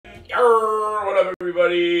What up,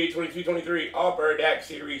 everybody? 22-23 Upper Deck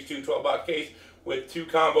Series 2 12-box case with 2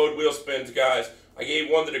 comboed wheel spins, guys. I gave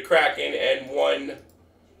one to the Kraken and one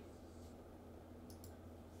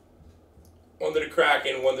to the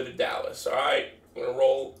Kraken, one to the Dallas. All right, I'm gonna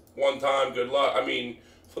roll one time. Good luck. I mean,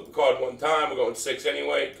 flip the card one time. We're going 6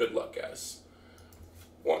 anyway. Good luck, guys.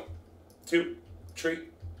 1, 2, 3,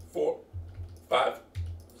 4, 5,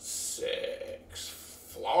 6.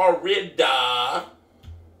 Florida.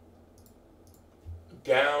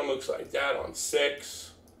 Down looks like that on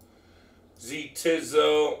 6. Z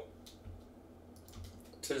Tizzle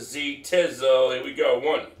to Z Tizzle. Here we go.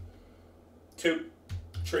 1, 2,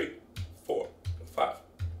 3, 4, 5,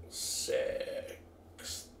 6.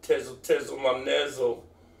 Tizzle, tizzle, my nizzle.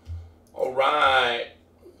 All right.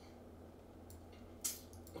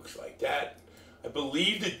 Looks like that. I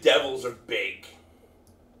believe the Devils are big.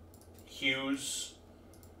 Hughes.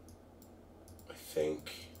 I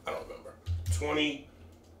think. I don't remember. 20,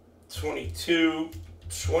 22,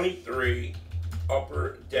 23.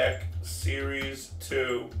 Upper Deck Series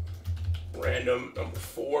 2. Random number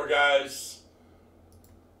 4, guys.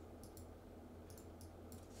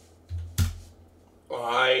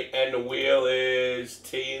 Alright, and the wheel is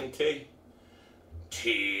TNT.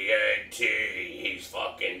 TNT, he's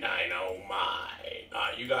fucking dynamite.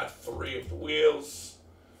 Alright, you got 3 of the wheels.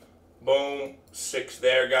 Boom. 6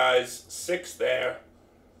 there, guys. 6 there.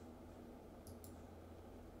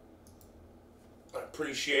 I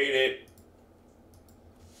appreciate it.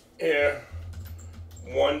 Here.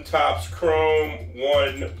 1 Topps Chrome,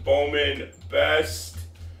 1 Bowman Best,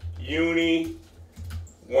 Uni,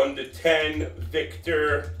 1 to 10,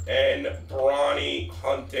 Victor, and Bronny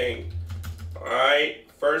Hunting. Alright,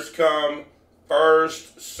 first come,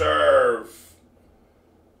 first serve.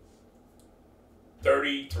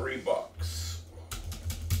 33 bucks.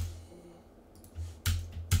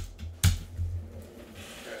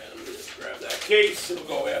 And let me just grab that case. We'll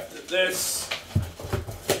go after this.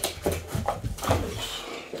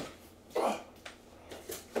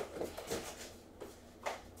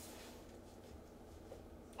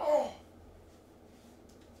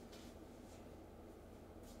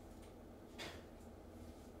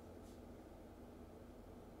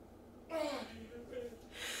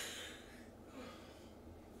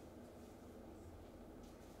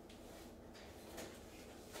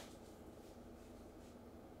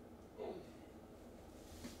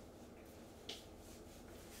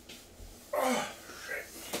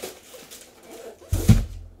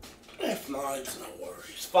 It's no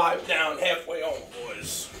worries. 5 down, halfway home,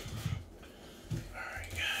 boys.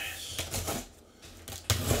 Alright, guys.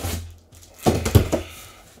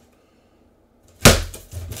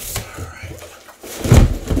 Alright.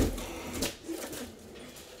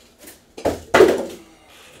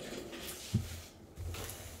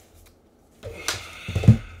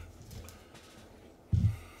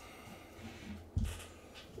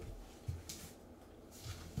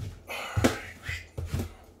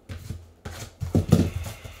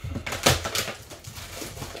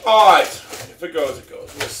 Alright, if it goes, it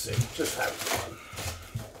goes. We'll see. Just having fun.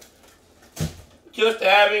 Just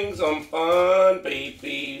having some fun,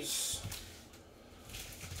 babies.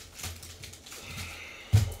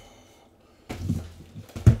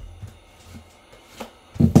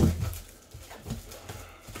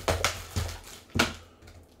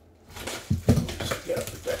 Just get up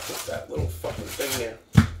the deck with that little fucking thing there.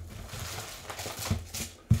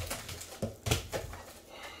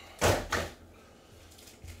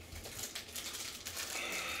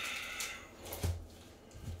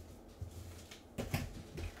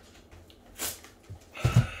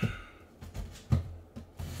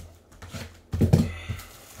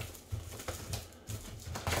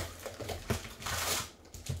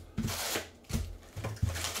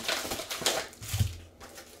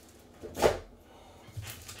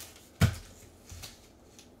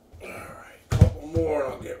 More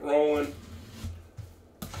and I'll get rolling.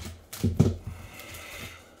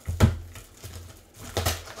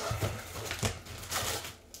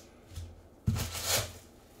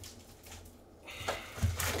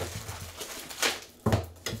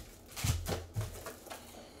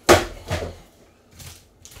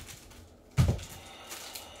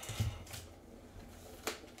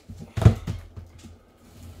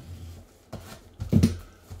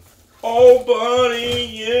 Oh, buddy,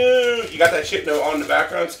 you got that shit on the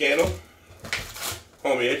background, Scandal?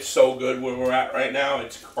 Homie, it's so good where we're at right now.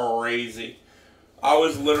 It's crazy. I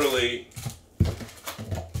was literally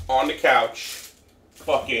on the couch,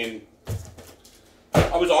 I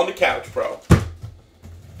was on the couch, bro.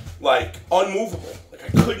 Like, unmovable. Like, I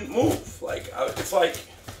couldn't move. Like, it's like,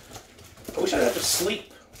 I wish I didn't have to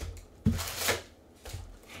sleep.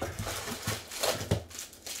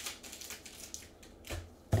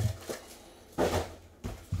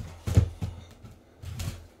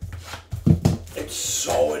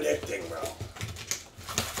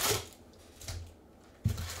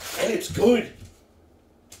 and it's good.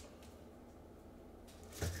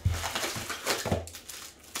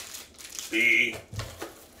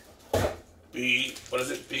 What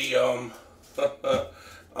is it?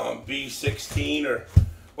 B16 or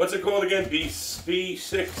what's it called again?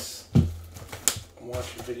 B6. I'm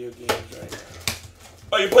watching video games right now.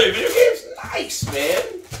 Oh, you play video games? Nice, man.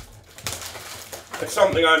 That's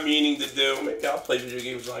something I'm meaning to do. Maybe I'll play video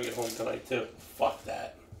games when I get home tonight too. Fuck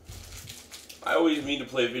that. I always mean to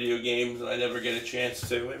play video games and I never get a chance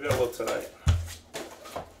to. Maybe I will tonight.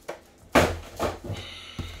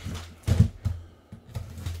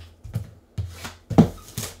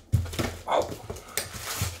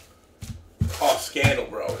 Oh, Scandal,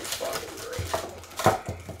 bro, is fucking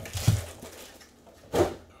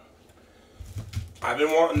great. I've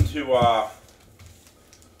been wanting to,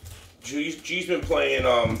 G's been playing,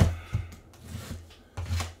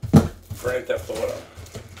 Grand Theft Auto.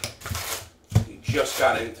 He just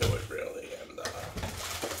got into it, really, and,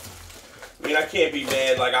 I mean, I can't be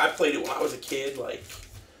mad. Like, I played it when I was a kid, like,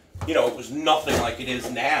 you know, it was nothing like it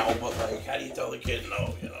is now, but, like, how do you tell the kid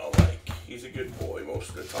no, you know, like, he's a good boy most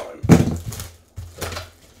of the time.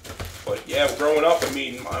 But yeah, growing up, I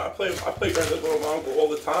mean, I play Grand Theft Auto with my uncle all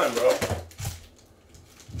the time, bro.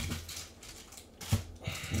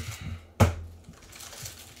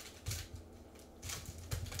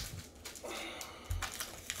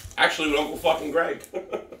 Actually, with Uncle fucking Greg.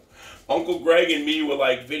 Uncle Greg and me were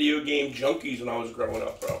like video game junkies when I was growing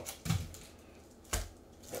up, bro.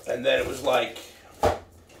 And then it was like,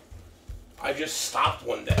 I just stopped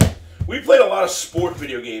one day. We played a lot of sport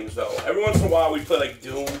video games, though. Every once in a while, we'd play like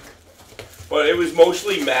Doom. But it was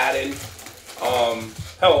mostly Madden.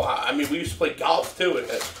 Hell, I mean, we used to play golf, too,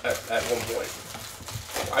 at one point.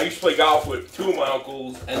 I used to play golf with two of my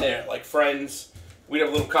uncles and they're, like, friends. We'd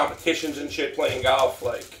have little competitions and shit playing golf,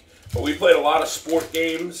 like... But we played a lot of sport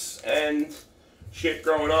games and shit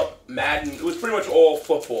growing up. Madden, it was pretty much all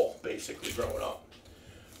football, basically, growing up.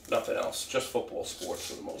 Nothing else, just football sports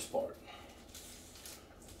for the most part.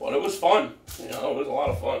 But it was fun, you know, it was a lot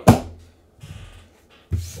of fun.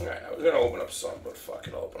 Alright, I was going to open up some, but fuck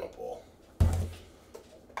it, I'll open up all.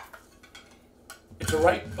 It's a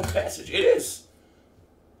rite of passage. It is.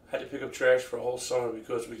 I had to pick up trash for a whole summer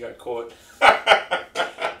because we got caught.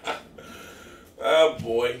 Oh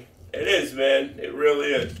boy. It is, man. It really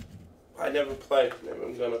is. I never play. Maybe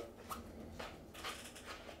I'm gonna.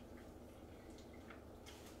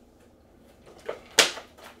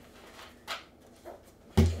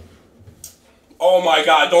 Oh my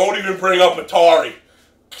god, don't even bring up Atari.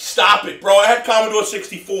 Stop it, bro. I had Commodore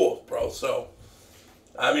 64, bro, so.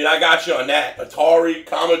 I mean, I got you on that. Atari,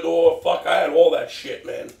 Commodore, fuck, I had all that shit,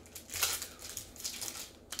 man.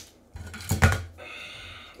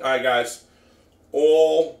 Alright, guys.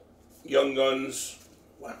 All Young Guns.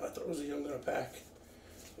 Wow, I thought it was a Young Gun pack.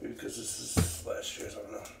 Maybe because this is last year's, I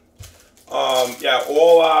don't know. Yeah,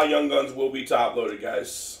 all our Young Guns will be top loaded,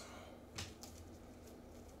 guys.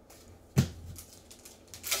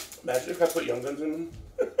 Imagine if I put Young Guns in them.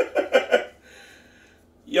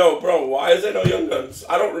 Yo, bro, why is there no Young Guns?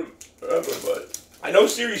 I don't remember, but I know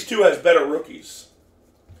Series 2 has better rookies.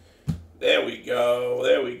 There we go.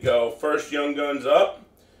 There we go. First Young Guns up.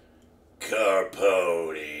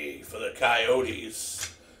 Carponi for the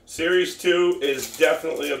Coyotes. Series 2 is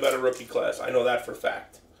definitely a better rookie class. I know that for a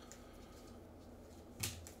fact.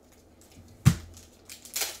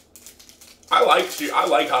 I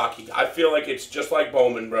like hockey. I feel like it's just like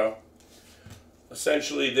Bowman, bro.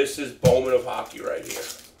 Essentially, this is Bowman of hockey right here.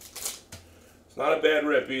 It's not a bad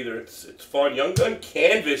rip either. It's fun. Young Gun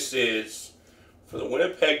canvases for the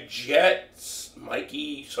Winnipeg Jets.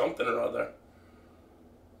 Mikey something or other.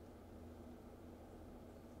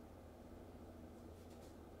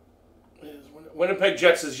 Winnipeg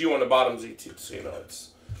Jets is you on the bottom, ZT, so you know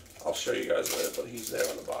it's. I'll show you guys later, but he's there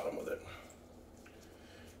on the bottom with it.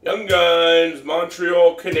 Young Guns,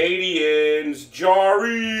 Montreal Canadiens,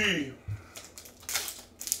 Jari.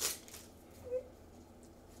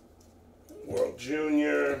 World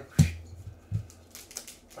Junior.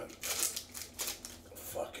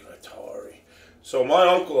 Fucking Atari. So my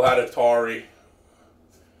uncle had Atari.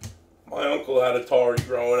 My uncle had Atari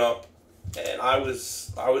growing up. And I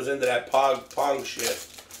was into that Pong shit.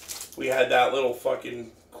 We had that little fucking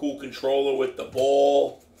cool controller with the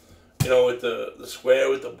ball, you know, with the square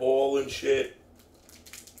with the ball and shit.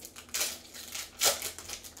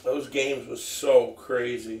 Those games were so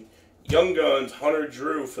crazy. Young Guns, Hunter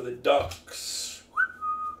Drew for the Ducks.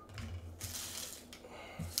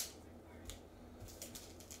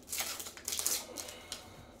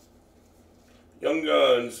 Young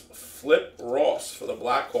Guns, Flip Ross for the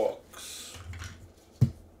Blackhawks.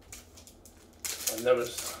 I never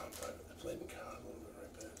saw him. I played in college a little bit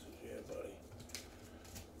right passage. Yeah, buddy.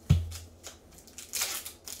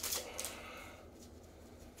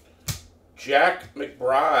 Jack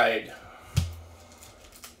McBride.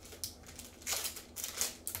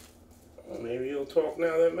 Well, maybe he'll talk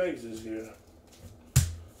now that Megs is here.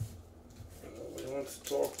 Nobody wants to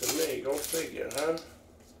talk to me. Go figure, huh?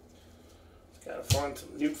 Gotta find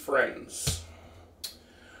some new friends.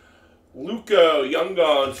 Luco, Young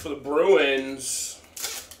Guns for the Bruins.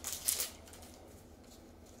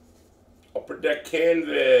 Upper Deck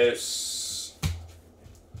Canvas.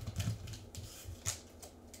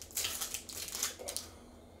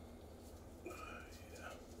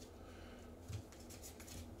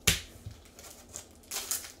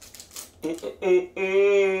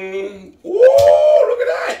 Whoa, look at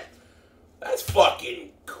that. That's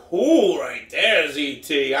fucking cool right there,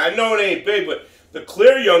 ZT. I know it ain't big, but the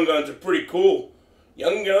clear Young Guns are pretty cool.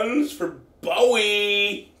 Young Guns for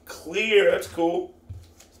Bowie. Clear, that's cool.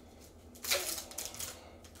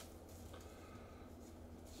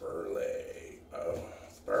 Burley. Oh,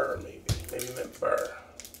 Burr maybe. Maybe you meant Burr.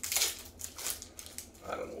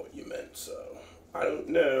 I don't know what you meant, so I don't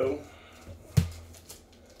know.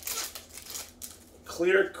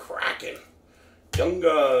 Clear Kraken. Young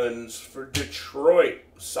Guns for Detroit.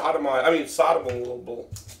 Sodomable.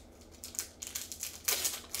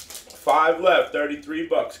 5 left,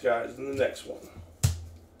 $33, guys, in the next one.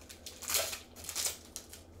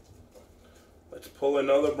 Let's pull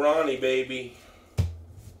another Bronny, baby.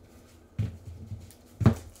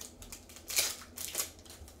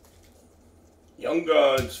 Young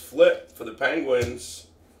Guns flip for the Penguins.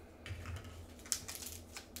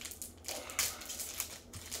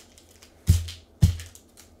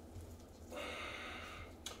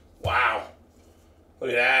 Wow.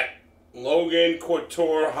 Look at that. Logan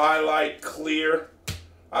Couture highlight clear.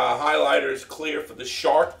 Highlighters clear for the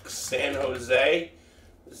Sharks. San Jose.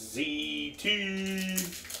 ZT.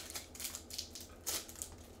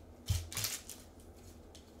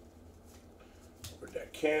 Over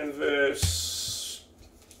that canvas.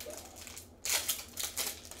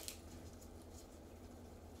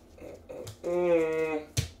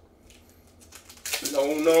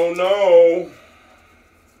 No.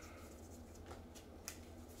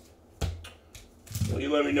 Well, you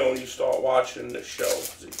let me know when you start watching the show,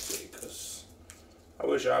 ZT, because I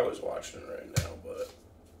wish I was watching it right now, but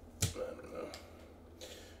I don't know.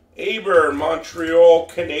 Aber, Montreal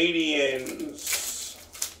Canadiens.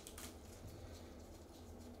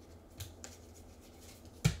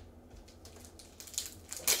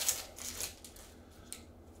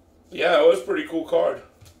 Yeah, it was a pretty cool card.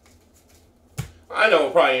 I know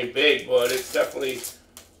it probably ain't big, but it's definitely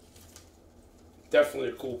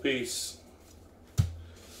a cool piece.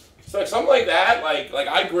 So like something like that, like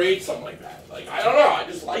I grade something like that. Like I don't know, I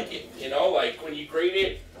just like it, you know. Like when you grade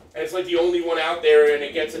it, and it's like the only one out there, and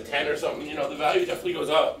it gets a 10 or something, you know, the value definitely goes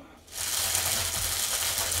up.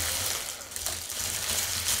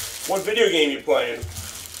 What video game you playing?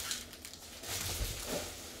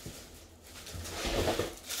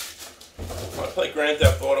 I play Grand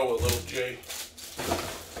Theft Auto with Little G.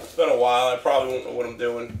 It's been a while. I probably won't know what I'm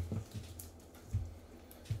doing.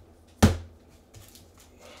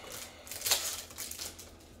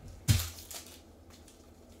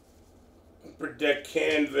 Upper Deck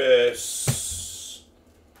Canvas.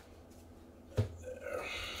 There.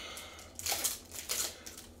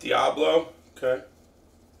 Diablo. Okay.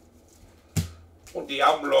 Oh,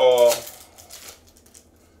 Diablo.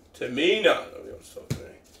 Tamina.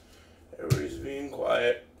 Everybody's being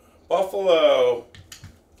quiet. Buffalo.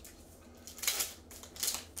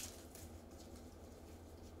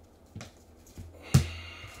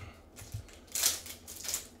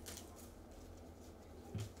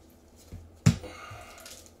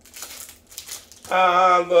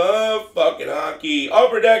 I love fucking hockey.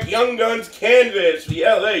 Upper Deck Young Guns Canvas. The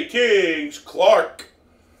LA Kings. Clark.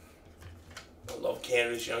 I love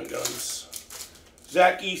Canvas Young Guns.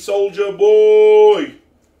 Zachy Soldier Boy.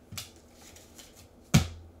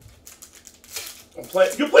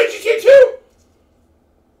 You play GTA too?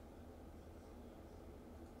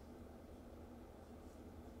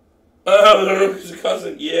 Oh, his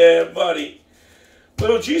cousin. Yeah, buddy.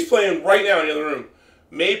 Little G's playing right now in the other room.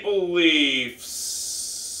 Maple Leafs.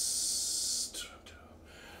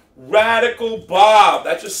 Radical Bob.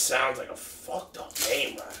 That just sounds like a fucked up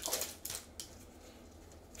name, Radical.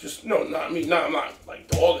 Just, no, not me. I'm not like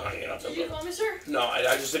dog hunting. Did you call me, sir? No, I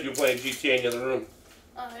just said you were playing GTA in the other room.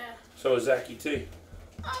 Oh, yeah. So is Zachy T.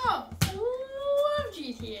 Oh, I love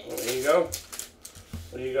GTA. Well, there you go.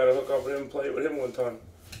 Well, you got to hook up with him and play it with him one time.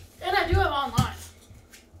 And I do have online.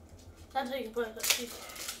 That's how you can put it, Steve.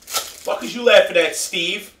 Fuck is you laughing at,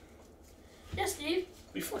 Steve? Yes, Steve.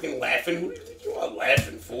 Be fucking laughing. Who do you think you are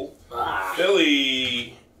laughing, fool? Ah.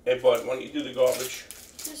 Billy. Hey, bud, why don't you do the garbage?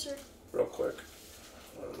 Yes, sir. Real quick.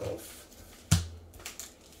 I don't know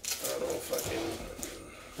if I can.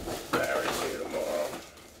 Barry's here tomorrow.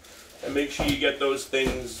 And make sure you get those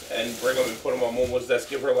things and bring them and put them on Momo's desk.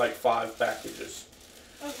 Give her like 5 packages.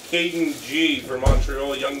 Okay. Caden G for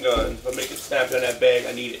Montreal Young Guns. But make it snap in that bag.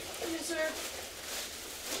 I need it. Yes,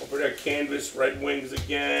 sir. Over there, Canvas Red Wings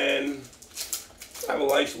again. I have a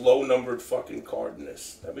nice low-numbered fucking card in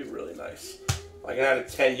this. That'd be really nice. Like an out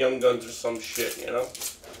of 10 Young Guns or some shit, you know?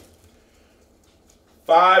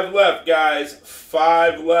 5 left, guys.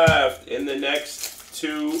 5 left in the next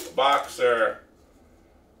 2 boxer.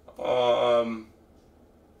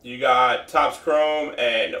 You got Topps Chrome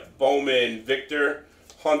and Bowman Victor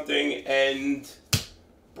Hunting and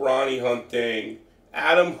Bronny Hunting.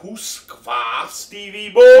 Adam Huskva,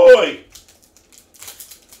 Stevie Boy.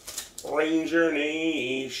 Ranger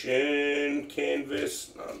Nation,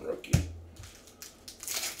 Canvas, non-rookie.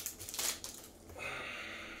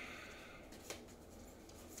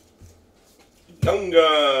 Young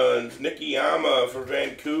Guns, Nicky Yama for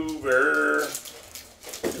Vancouver.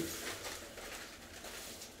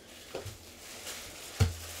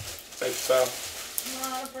 Thanks, pal.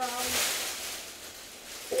 Not a problem.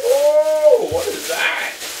 Whoa, what is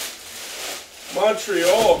that?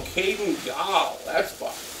 Montreal, Caden Gall. That's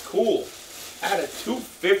fucking cool. At a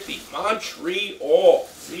 250, Montreal,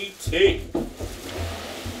 ZT.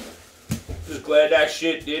 Just glad that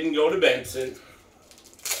shit didn't go to Benson.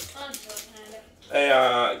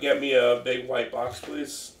 Hey, get me a big white box,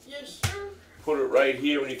 please. Yes, sir. Put it right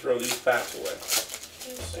here when you throw these packs away.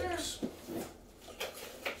 Yes, sir. Thanks.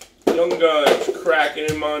 Young Guns, cracking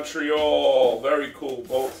in Montreal. Very cool,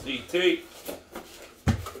 both ZT.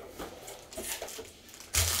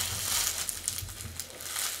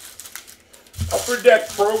 Upper Deck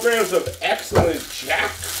Programs of Excellence,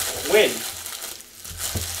 Jack Quinn.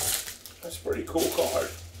 That's a pretty cool card.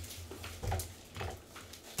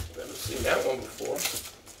 Never seen that one before.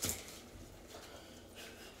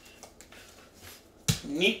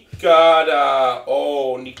 Nikata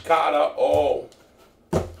O.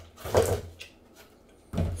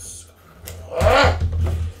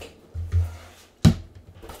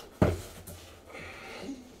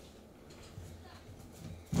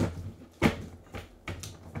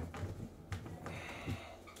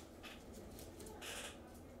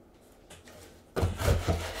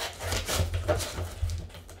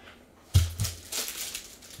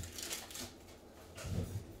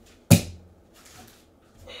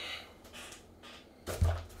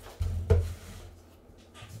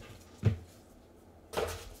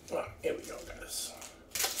 Here we go, guys.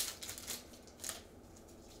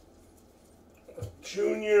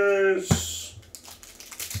 Juniors.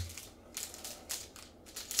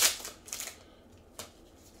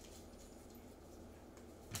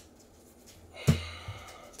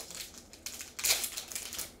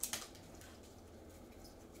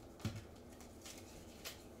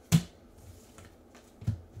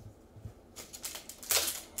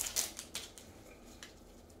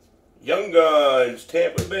 Young Guns,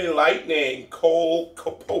 Tampa Bay Lightning, Cole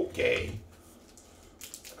Capoke.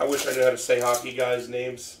 I wish I knew how to say hockey guys'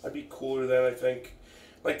 names. I'd be cooler than I think.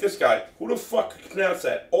 Like this guy. Who the fuck can pronounce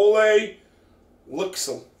that? Ole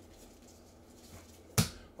Luxel.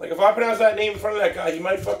 Like if I pronounce that name in front of that guy, he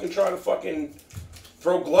might fucking try to fucking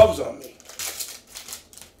throw gloves on me.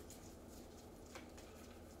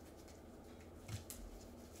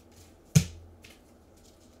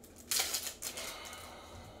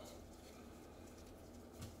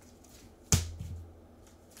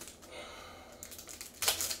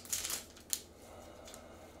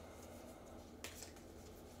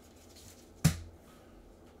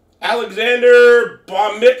 Alexander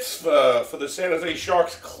Bar-Mitzvah for the San Jose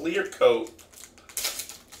Sharks clear coat.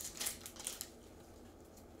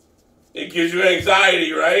 It gives you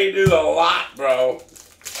anxiety, right? There's a lot, bro.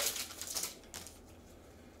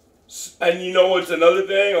 And you know what's another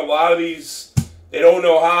thing? A lot of these, they don't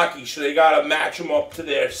know hockey, so they gotta match them up to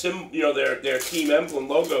their their team emblem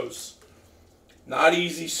logos. Not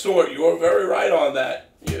easy sort. You're very right on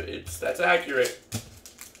that. That's accurate.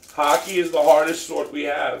 Hockey is the hardest sort we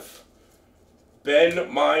have.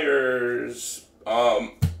 Ben Myers.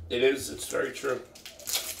 It is. It's very true.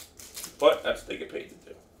 But that's what they get paid to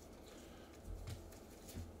do.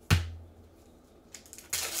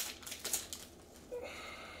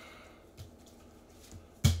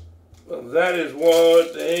 Well, that is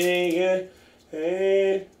what they get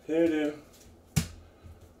paid to do.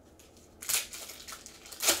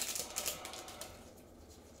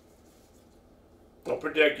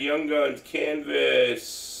 Upper Deck Young Guns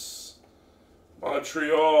Canvas.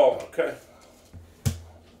 Montreal. Okay.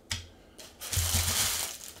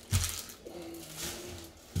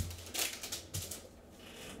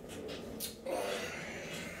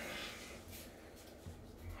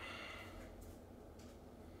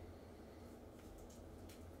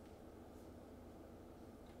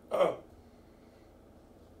 Oh.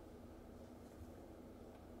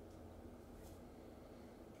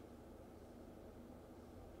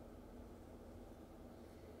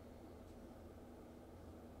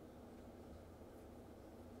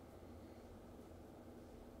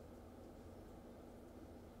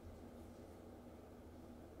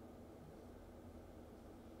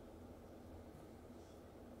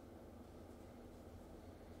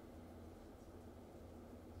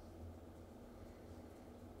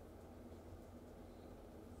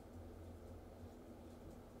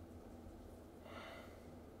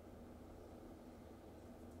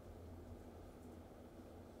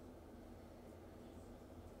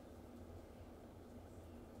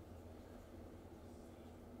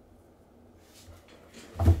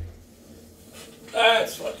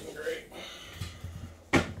 That's fucking great.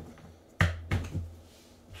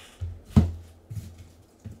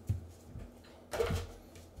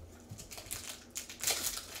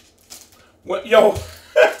 What, yo,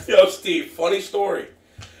 yo, Steve, funny story.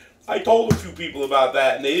 I told a few people about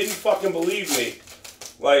that, and they didn't fucking believe me.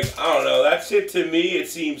 Like, I don't know, that shit to me, it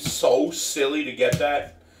seems so silly to get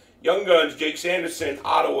that. Young Guns, Jake Sanderson,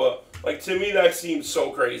 Ottawa. Like, to me, that seems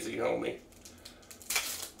so crazy, homie.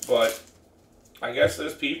 But I guess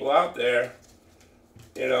there's people out there,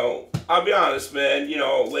 you know, I'll be honest, man, you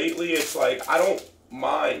know, lately it's like, I don't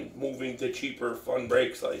mind moving to cheaper, fun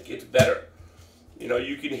breaks. Like, it's better. You know,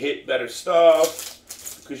 you can hit better stuff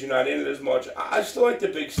because you're not in it as much. I still like the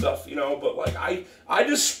big stuff, you know, but, like, I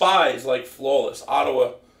despise, like, Flawless.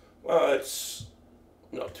 Ottawa, well, it's,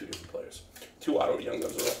 no, two different players. Two Ottawa Young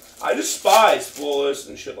Guns. I despise Flawless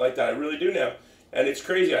and shit like that. I really do now. And it's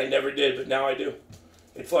crazy. I never did, but now I do.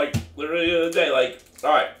 It's like, literally the other day, like,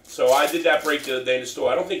 alright, so I did that break the other day in the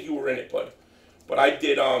store. I don't think you were in it, bud. But I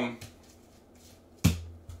did a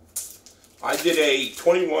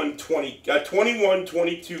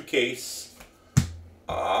 21-22 case,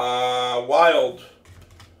 Wild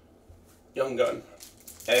Young Gun.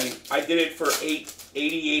 And I did it for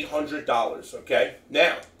 $8,800, okay?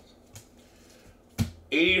 Now,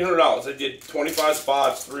 $8,800. I did 25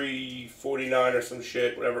 spots, $349 or some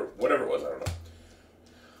shit, whatever it was, I don't know.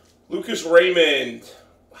 Lucas Raymond,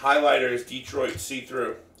 highlighters, Detroit,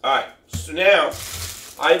 see-through. Alright, so now,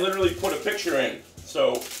 I literally put a picture in.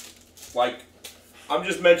 So, like, I'm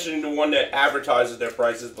just mentioning the one that advertises their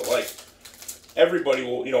prices, but, like, everybody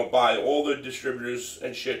will, you know, buy. All the distributors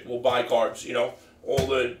and shit will buy cards, you know. All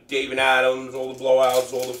the Dave and Adams, all the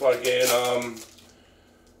blowouts, all the fucking,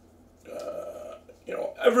 you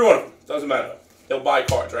know, every one of them. Doesn't matter. They'll buy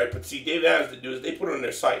cards, right? But see, Dave and Adams, they do is they put it on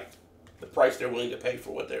their site. The price they're willing to pay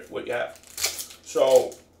for what you have.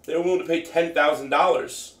 So they're willing to pay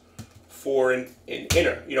 $10,000 for an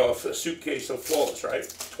inner, you know, a suitcase of Flawless, right?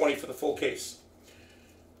 $20 for the full case.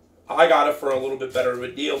 I got it for a little bit better of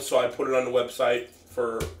a deal, so I put it on the website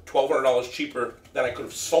for $1,200 cheaper than I could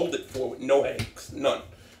have sold it for with no headaches, none.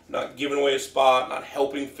 Not giving away a spot, not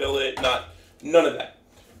helping fill it, none of that.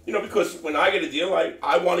 You know, because when I get a deal,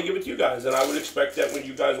 I want to give it to you guys, and I would expect that when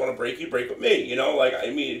you guys want to break, you break with me, you know? Like, I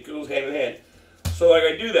mean, it goes hand in hand. So, like,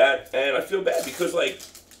 I do that, and I feel bad because, like,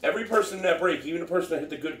 every person in that break, even the person that hit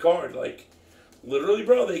the good card, like, literally,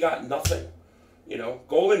 bro, they got nothing. You know?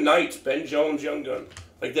 Golden Knights, Ben Jones, Young Gun.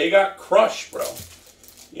 Like, they got crushed, bro.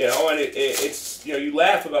 You know, and it's, you know, you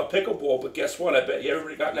laugh about pickleball, but guess what? I bet you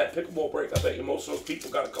everybody got in that pickleball break. I bet you most of those people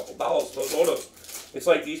got a couple dollars for those autos. It's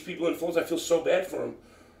like these people in Flawless, I feel so bad for them.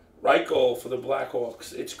 Reichel for the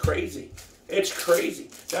Blackhawks. It's crazy. It's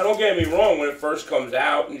crazy. Now, don't get me wrong. When it first comes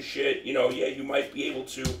out and shit, you know, yeah, you might be able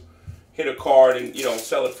to hit a card and, you know,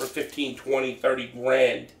 sell it for 15, 20, 30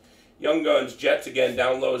 grand. Young Guns, Jets again,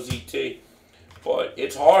 down low, ZT. But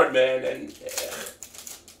it's hard, man, and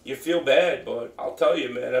you feel bad, but I'll tell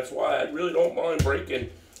you, man, that's why I really don't mind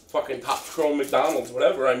breaking fucking Top Chrome McDonald's,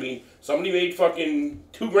 whatever. I mean, somebody made fucking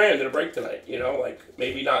 $2 grand in a break tonight, you know, like,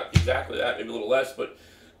 maybe not exactly that, maybe a little less, but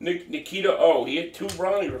Nikita O, he had 2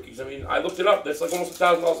 Bronny rookies. I mean, I looked it up. That's like almost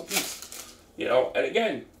 $1,000 a piece. You know, and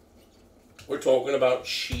again, we're talking about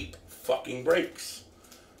cheap fucking breaks.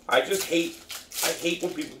 I hate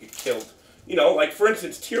when people get killed. You know, like for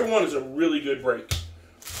instance, Tier 1 is a really good break.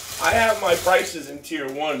 I have my prices in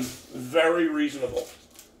Tier 1 very reasonable.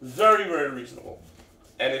 Very, very reasonable.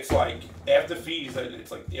 And it's like, after fees, it's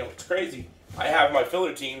like, you know, it's crazy. I have my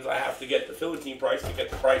filler teams. I have to get the filler team price to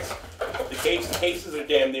get the price of the case. The cases are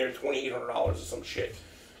damn near $2,800 or some shit,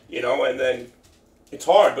 you know. And then it's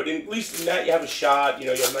hard, but at least in that you have a shot. You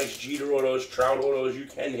know, you have nice Jeter autos, Trout autos. You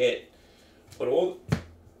can hit, but all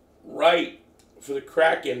right for the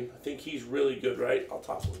Kraken. I think he's really good, right? I'll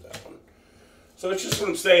toss with that one. So it's just what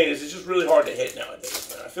I'm saying is it's just really hard to hit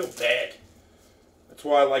nowadays, man. I feel bad. That's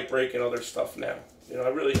why I like breaking other stuff now. You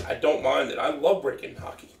know, I don't mind it. I love breaking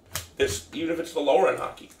hockey. Even if it's the lower end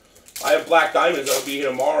hockey. I have Black Diamonds that'll be here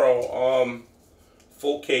tomorrow.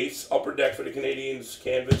 Full case, upper deck for the Canadiens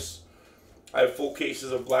canvas. I have full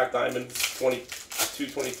cases of Black Diamonds, 22,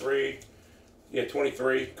 23. Yeah,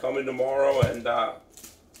 23 coming tomorrow, and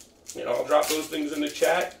you know, I'll drop those things in the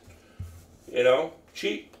chat. You know,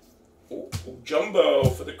 cheap. Jumbo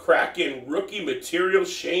for the Kraken, rookie material,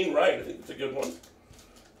 Shane Wright. I think it's a good one.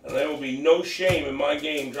 And there will be no shame in my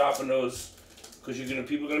game dropping those because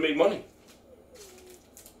people are gonna make money.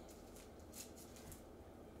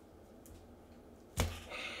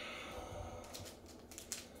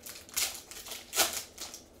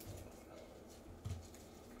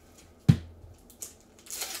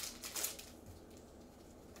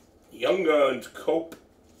 Young Guns, Cope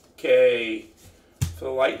K for the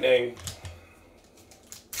Lightning.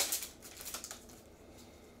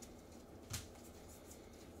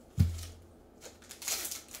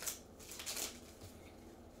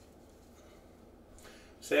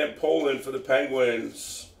 Sam Poland for the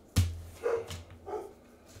Penguins.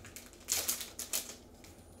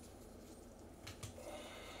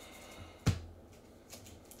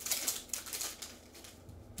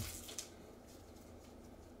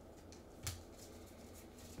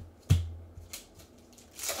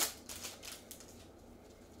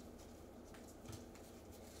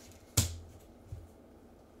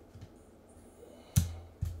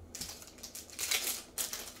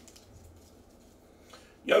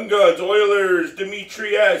 Young Guns, Oilers,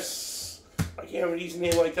 Dimitri S. I can't have an easy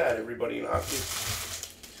name like that, everybody in hockey.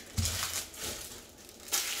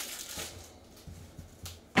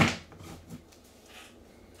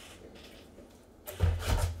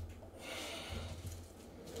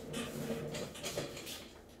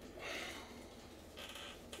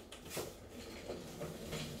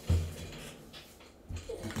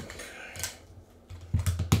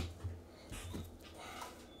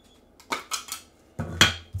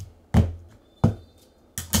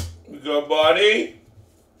 Good, buddy.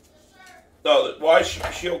 No, why is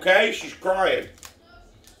she okay? She's crying.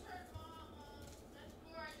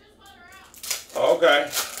 Okay.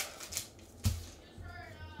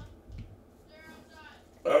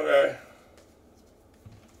 Okay.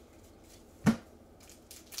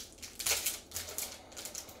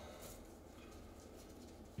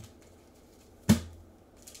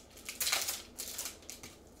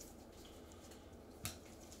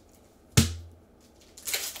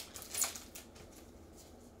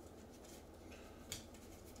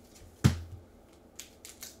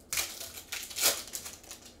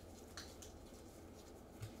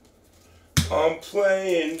 I'm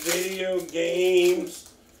playing video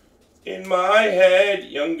games in my head.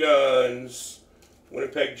 Young Guns.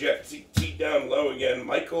 Winnipeg Jets T down low again.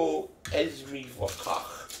 Michael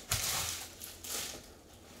Esmivakach.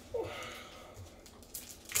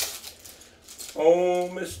 Oh,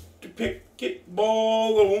 Mr. Picket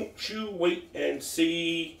Ball, won't you wait and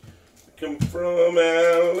see? Come from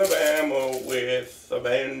Alabama with a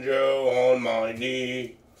banjo on my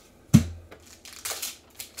knee.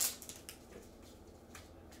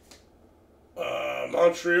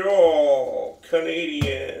 Montreal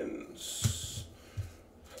Canadiens.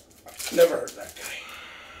 Never heard of that guy.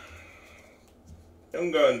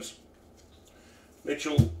 Young Guns.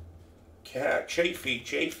 Mitchell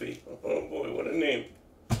Chafee. Oh boy, what a name.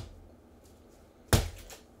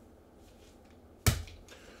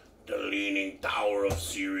 The Leaning Tower of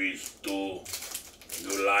Series 2.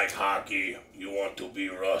 You like hockey, you want to be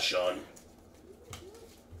Russian.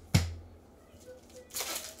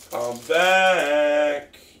 I'm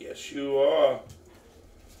back. Yes, you are.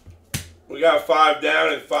 We got 5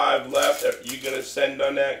 down and 5 left. Are you going to send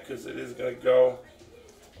on that? Because it is going to go.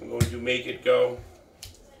 I'm going to make it go.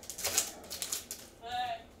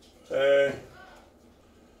 Hey.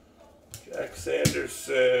 Jack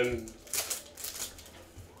Sanderson.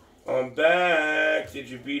 I'm back. Did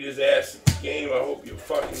you beat his ass at the game? I hope you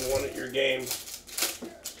fucking won at your game.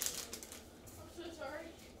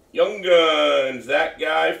 Young Guns, that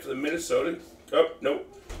guy for the Minnesota. Oh, nope.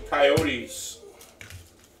 Coyotes.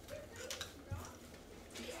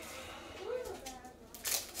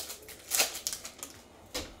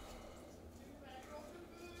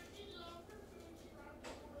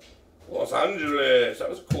 Los Angeles. That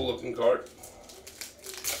was a cool looking card.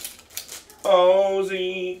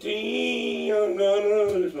 OZT, I'm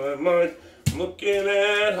gonna lose my mind. I'm looking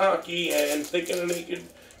at hockey and thinking of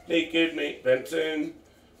naked Nate Benson.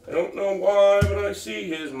 I don't know why, but I see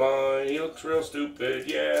his mind. He looks real stupid,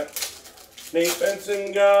 yeah. Nate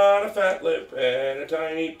Benson got a fat lip and a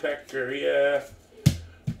tiny pecker, yeah.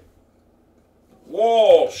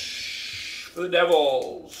 Walsh for the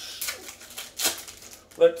Devils.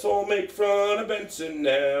 Let's all make fun of Benson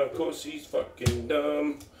now. Of course he's fucking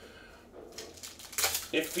dumb.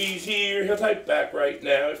 If he's here, he'll type back right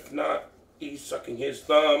now. If not, he's sucking his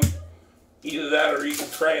thumb. Either that or eating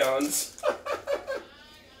crayons.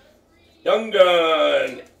 Young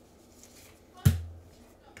Gun.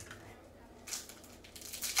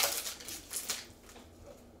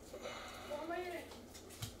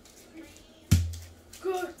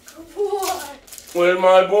 Good boy. Where's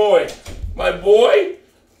my boy? My boy?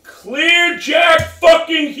 Clear Jack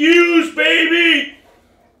fucking Hughes, baby!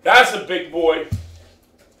 That's a big boy.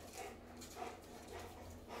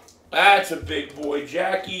 That's a big boy.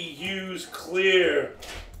 Jackie Hughes clear.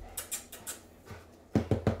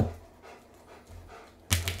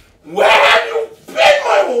 Where have you been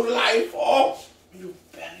my whole life? Oh, you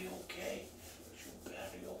belly okay? You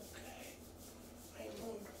belly okay? I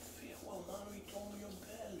know you feel well. Mommy told me your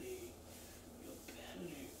belly. Your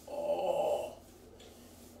belly. Oh.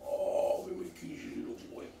 Oh, let me kiss you,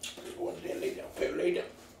 little boy. Go on there, lay down. Okay, lay down.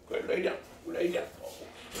 Okay, lay down. Lay down. Oh.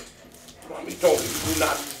 Mommy told me you do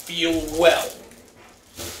not feel well.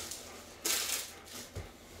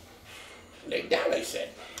 Lay down, I said.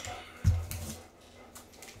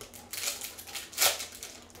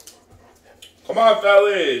 Come on,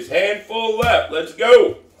 fellas. Handful left. Let's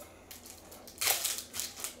go.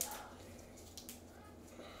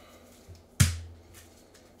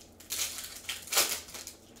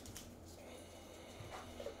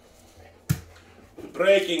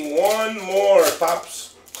 Breaking one more.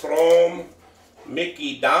 Topps Chrome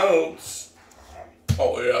Mickey Donalds.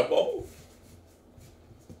 Oh, yeah, Bubble.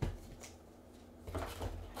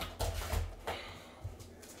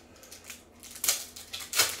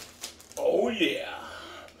 Oh, yeah.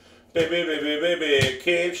 Baby, baby, baby,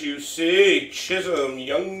 can't you see? Chisholm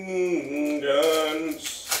Young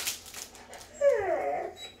Guns.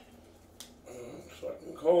 It's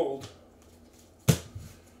fucking cold. It's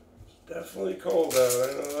definitely cold out,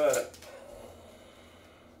 I know that.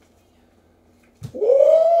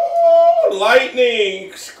 Whoa! Lightning!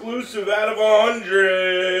 Exclusive out of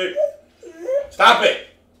 100. Stop it!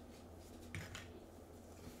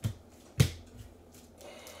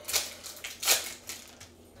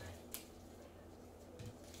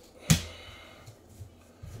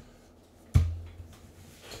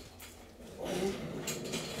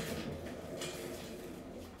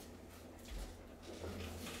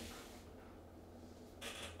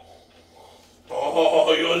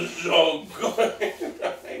 Oh, you're so good.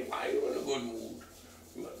 Why are you in a good mood?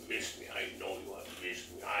 You have missed me. I know you have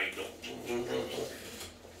missed me. I don't.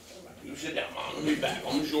 You sit down, Mom. I'll be back.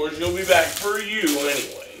 I'm sure she'll be back for you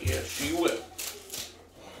anyway. Yes, she will.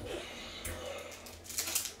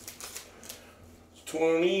 It's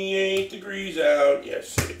 28 degrees out.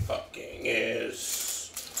 Yes, it fucking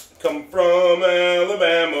is. Come from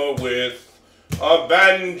Alabama with a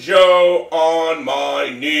banjo on my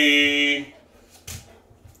knee.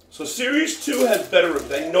 So Series 2 has better,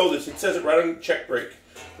 I know this, it says it right on the check break.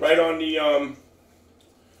 Right on the,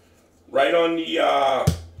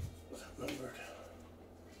 what's that numbered?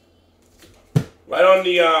 Right on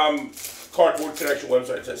the, Cardboard Connection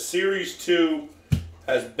website, it says Series 2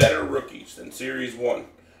 has better rookies than Series 1.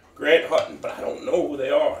 Grant Hutton, but I don't know who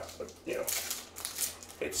they are, but, you know.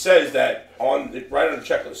 It says that right on the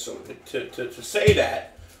checklist, so to say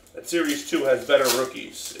that Series 2 has better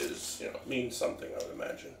rookies is, you know, means something, I would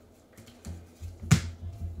imagine.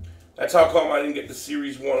 That's how come I didn't get the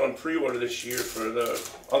Series 1 on pre-order this year for the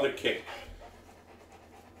other kit.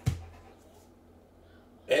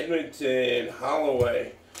 Edmonton,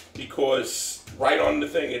 Holloway, because right on the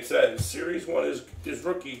thing it says Series 1 is good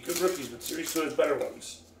rookies, but Series 2 has better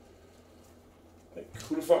ones. Like,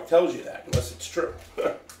 who the fuck tells you that, unless it's true?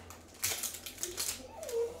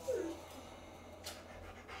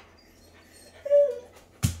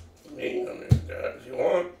 Me, I mean, if you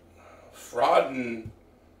want. Fraudin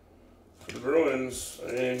for the Bruins.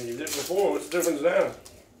 I mean, you did before. What's the difference now?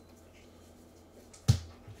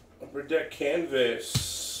 Upper deck canvas.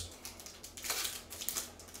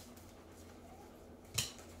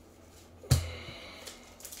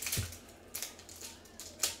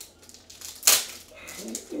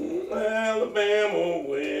 Alabama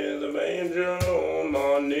with a banjo on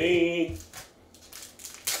my knee.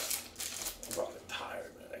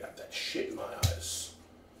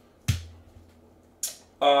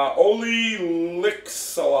 Holy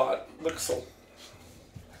Lixalot. Lixel.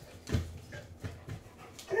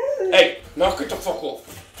 Hey, knock it the fuck off.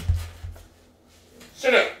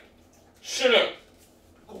 Sit down. Sit down.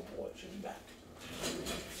 Good boy, should be back.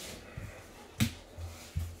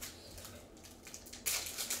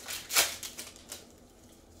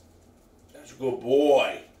 That's a good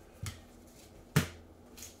boy.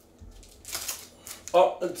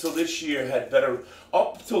 Up until this year,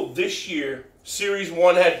 Series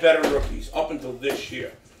 1 had better rookies. Up until this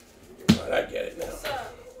year. Alright, I get it now. What's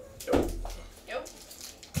up? Yo. Yep.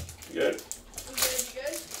 You good? You good? You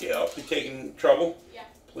good? Yeah, you taking trouble? Yeah.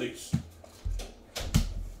 Please.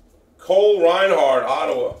 Cole Reinhardt,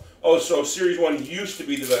 Ottawa. Oh, so Series 1 used to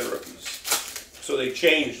be the better rookies. So they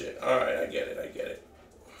changed it. Alright, I get it.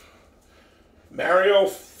 Mario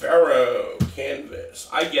Ferro, Canvas.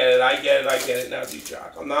 I get it now,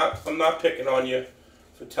 D-Jock. I'm not picking on you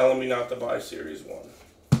for telling me not to buy Series 1.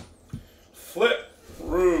 Flip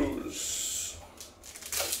Ruse.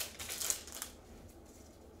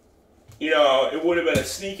 You know, it would have been a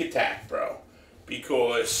sneak attack, bro.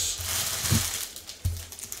 Because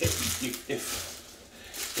if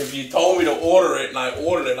you told me to order it and I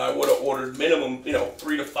ordered it, I would have ordered minimum,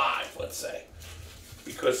 3 to 5, let's say.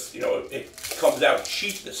 Because, it comes out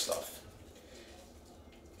cheap, this stuff.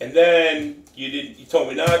 And then you told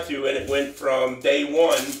me not to, and it went from day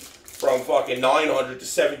one from fucking $900 to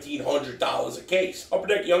 $1,700 a case. Upper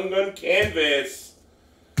Deck Young Gun Canvas.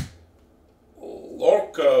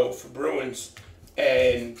 Lorco for Bruins.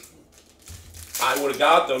 And I would have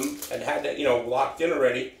got them and had that, locked in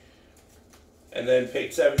already. And then paid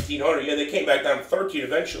 $1,700. Yeah, they came back down to $1,300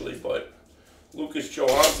 eventually, but Lucas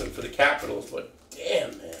Johansson for the Capitals, but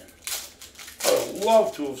damn, man. I would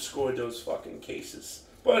love to have scored those fucking cases.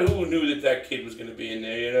 But who knew that kid was going to be in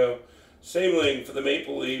there, Same thing for the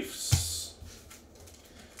Maple Leafs.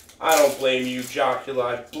 I don't blame you, Jockula.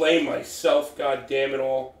 I blame myself, god damn it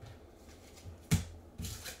all.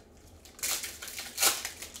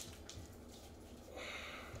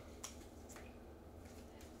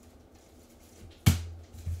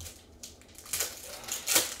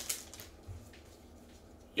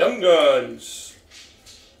 Young Guns,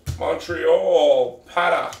 Montreal,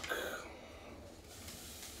 Paddock.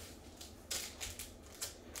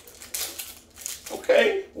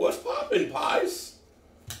 Okay, what's poppin', Pies?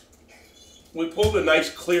 We pulled a nice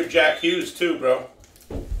clear Jack Hughes too, bro.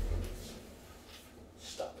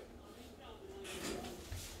 Stop it.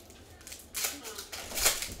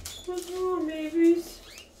 What's wrong, babies?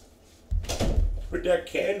 Upper Deck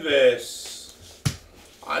Canvas,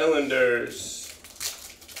 Islanders.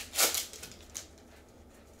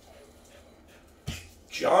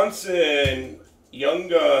 Johnson, Young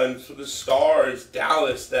Guns for the Stars,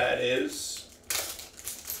 Dallas, that is.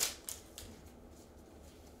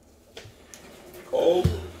 Cold.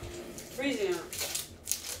 Freezing out.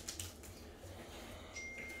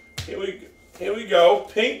 Here we go.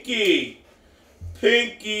 Pinky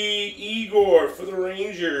Igor for the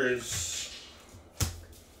Rangers.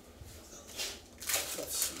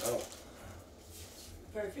 That smell.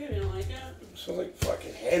 Perfume, you don't like it? Smells like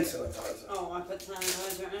fucking hand sanitizer. Oh, I put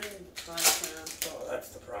sanitizer in, but Oh, that's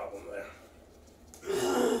the problem there.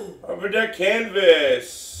 Upper Deck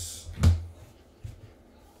Canvas. I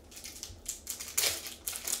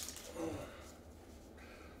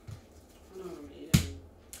don't know what I'm eating.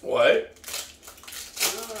 What? I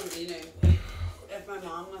don't know what I'm eating. If my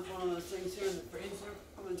mom left one of those things here in the freezer,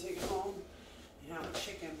 I'm gonna take it home and have a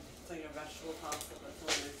chicken. It's like a vegetable pasta that's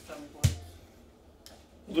only like 7 points.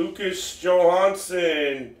 Lucas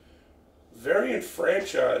Johansson. Variant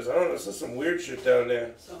franchise. I don't know. There's some weird shit down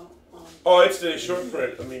there. So, Oh, it's the short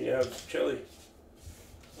print. I mean, you have chili.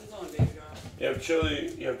 it's only baby drop. You have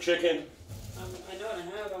chili. You have chicken. I know what I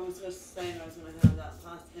have. I was just saying I was gonna have that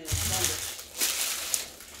pasta in Sunday.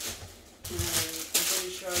 And I'm pretty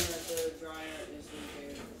sure that the dryer is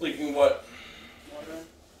leaking Leaking what? water.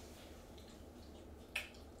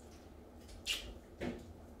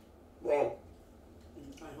 Wrong.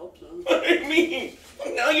 I hope so. What do you mean?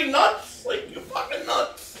 Now you're nuts. Like, you're fucking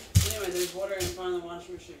nuts. Anyway, there's water in front of the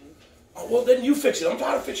washing machine. Oh, well, then you fix it. I'm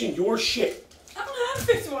tired of fixing your shit. I don't know how to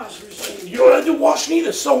fix the washing machine. You don't have to do washing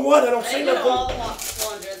either. So what? I don't I say did nothing. all the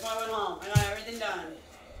laundry. That's why I went home. I got everything done.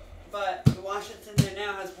 But the wash that's in there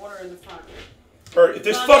now has water in the front. Alright,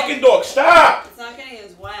 this fucking dog, stop! It's not getting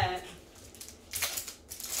as wet.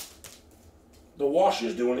 The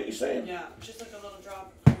washer's doing it, you saying? Yeah, just like a little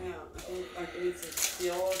drop coming out. I think like it needs to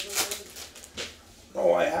seal or something.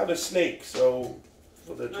 Oh, I have a snake, so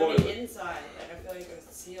for the No, toilet. I mean inside. Like I feel like a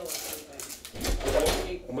seal or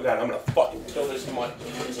something. Oh my god, I'm gonna fucking kill this mud.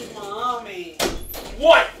 Mommy.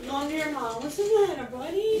 What? Mom, your mom. What's the matter,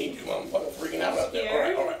 buddy? I'm fucking freaking out out there.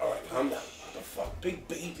 Scared? All right. Calm down. What the fuck? Big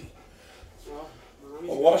baby. Oh, A Mommy's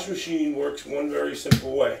washing machine works one very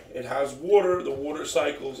simple way. It has water, the water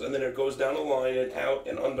cycles, and then it goes down the line and out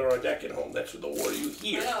and under our deck at home. That's what the water you I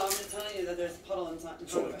hear. know, I'm just telling you that there's a puddle inside. In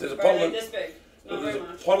So front of it. there's a Right, puddle like in- this big. So Not there's very a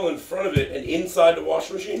much. puddle in front of it and inside the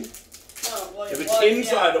washing machine. No, well, If it it's was,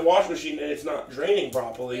 inside the washing machine and it's not draining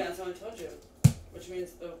properly, Yeah, that's what I told you. Which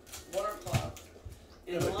means the water clog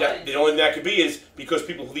in the but line. the only thing that could be is because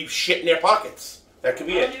people leave shit in their pockets. That could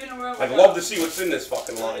be I don't it. even know where it would I'd go. love to see what's in this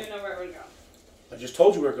fucking I don't line. even know where it would go. I just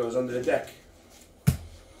told you where it goes, under the deck. Well,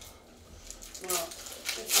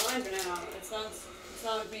 it's fine for now. It's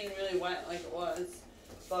not being really wet like it was,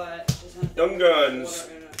 but it just has Young Guns.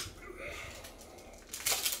 water in it.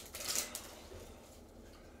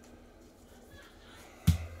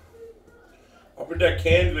 Upper deck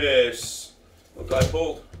canvas. Look, I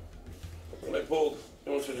pulled. Look, I pulled.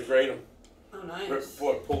 You want to degrade them. Oh, nice.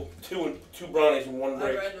 Pulled two brownies in one I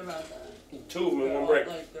break. read about that. Two of them in They one all, break.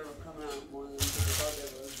 like, they were coming out more than people thought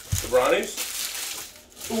they would. The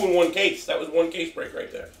brownies? Two in one case. That was one case break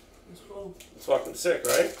right there. It's cool. It's fucking sick,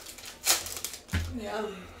 right? Yeah.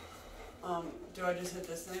 Do I just hit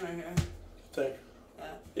this thing right here? Think. Yeah.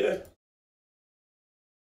 Yeah.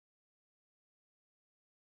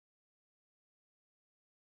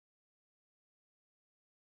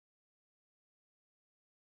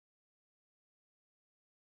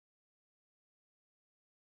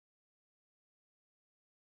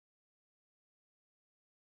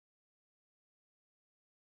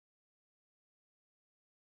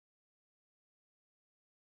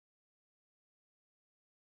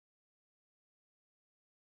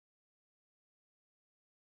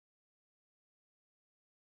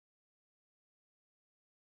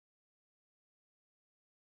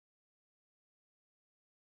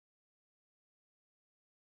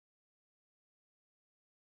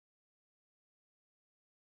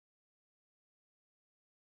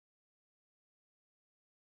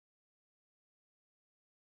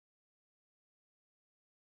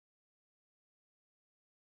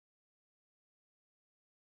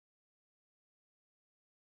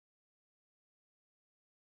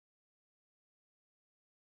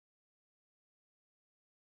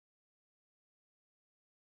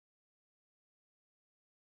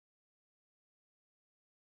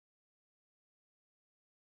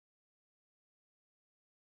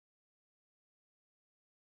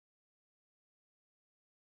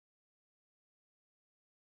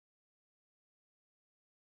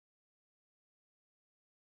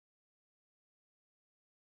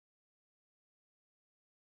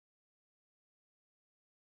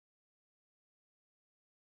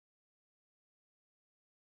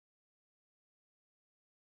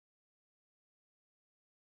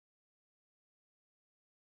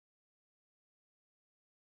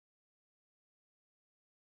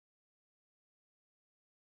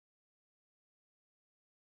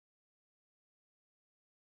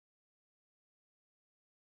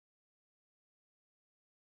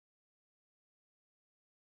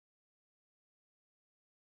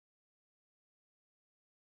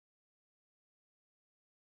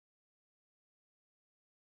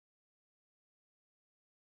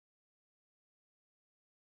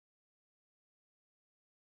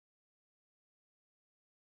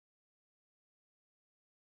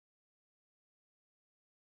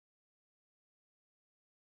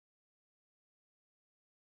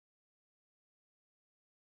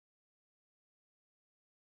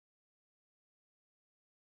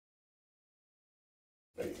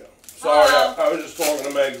 There you go. Sorry, I was just talking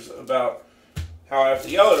to Megs about how I have to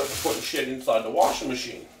yell at her for putting shit inside the washing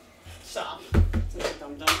machine. Stop.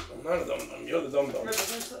 Dum dum. I'm not a dum-dum. You're the dum-dum.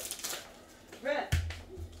 Rick,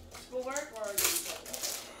 schoolwork or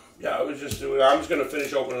Yeah, I was just doing. I'm just gonna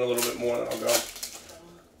finish opening a little bit more, and I'll go.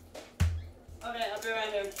 Okay, I'll be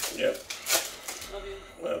right here. Yep. Love you.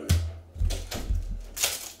 Well,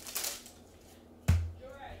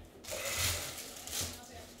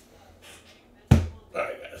 all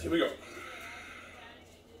right, guys. Here we go.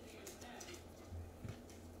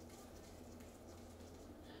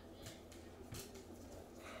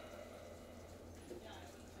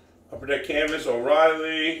 Upper deck canvas,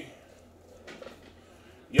 O'Reilly.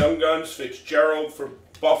 Young Guns, Fitzgerald for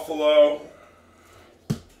Buffalo.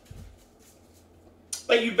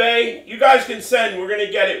 Thank you, Bay. You guys can send. We're going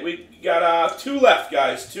to get it. We got 2 left,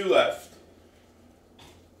 guys. 2 left.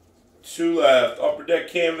 2 left. Upper deck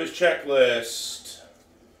canvas checklist.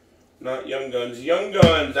 Not Young Guns. Young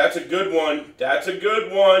Guns. That's a good one. That's a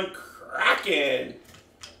good one. Kraken.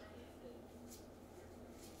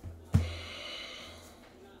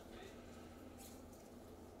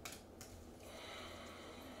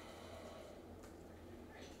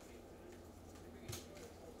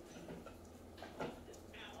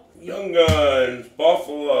 Young Guns,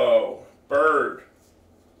 Buffalo, Bird.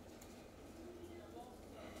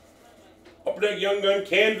 Upper Deck Young Gun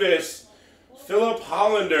Canvas, Philip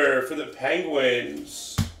Hollander for the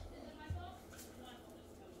Penguins.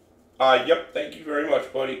 Yep, thank you very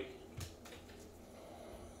much, buddy.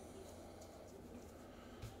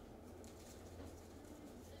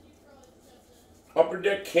 Upper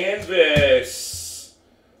Deck Canvas,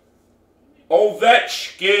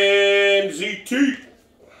 Ovechkin, ZT.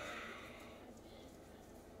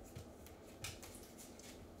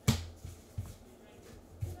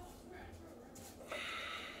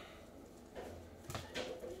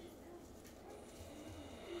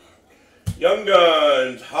 Young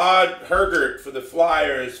Guns, Hod Hergert for the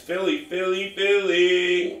Flyers, Philly, Philly,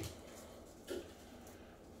 Philly.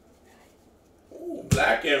 Ooh,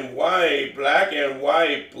 black and white,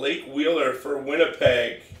 Blake Wheeler for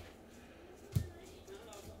Winnipeg.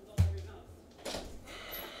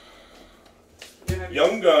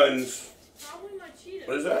 Young Guns. Probably my Cheetos.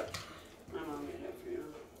 What is that? My mom made it for you.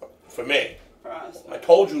 For me. For us. I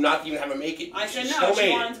told you not to even have her make it. I said She no, still she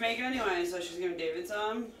made wanted it. to make it anyway, so she's giving David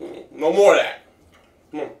some. No more of that.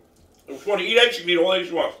 Come on. If she wants to eat eggs, she can eat all the eggs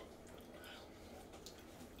she wants.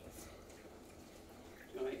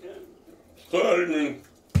 She's gonna make it. Good. I mean,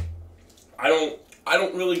 I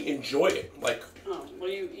don't really enjoy it. Like, Oh, well,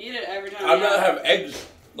 you eat it every time. I'd you rather have eggs,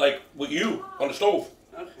 like, with you on the stove.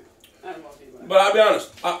 Okay. I love you. But I'll be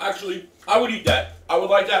honest, I would eat that. I would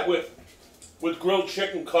like that with grilled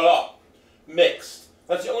chicken cut up, mixed.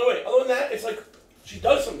 That's the only way. Other than that, it's like, she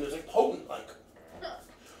does something that's like potent, like.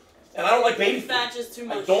 And I don't like baby food. That's just too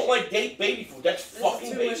much. I don't like baby food. That's This fucking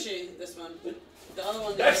is too baby. mushy, this one. The other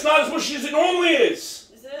one. That's not as mushy as it normally is.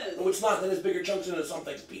 This is. No, it's not. That has bigger chunks in it,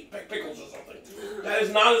 something. Pickles or something. That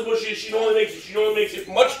is not as mushy as she normally makes it. She normally makes it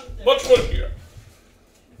much mushier.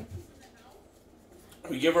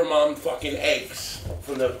 We give her mom fucking eggs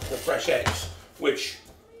from the fresh eggs, which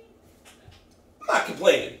I'm not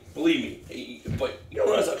complaining, believe me. But you don't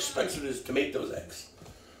realize how expensive it is to make those eggs.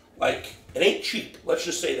 Like, it ain't cheap. Let's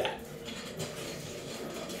just say that.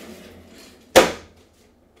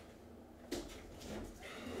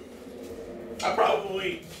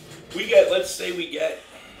 Let's say we get,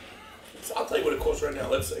 I'll tell you what it costs right now,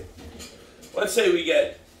 let's say we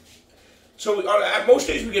get, so at most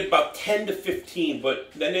days we get about 10 to 15,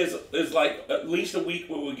 but then there's like at least a week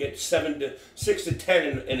where we get 6 to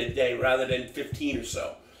 10 in a day rather than 15 or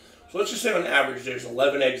so. So let's just say on average there's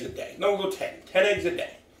 11 eggs a day. No, we'll go 10. 10 eggs a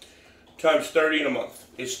day times 30 in a month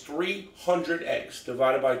is 300 eggs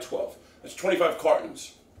divided by 12. That's 25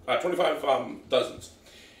 cartons, 25 dozens.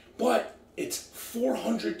 But it's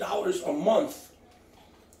 $400 a month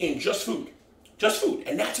in just food. Just food.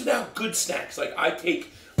 And that's without good snacks. Like I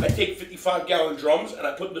take 55-gallon drums and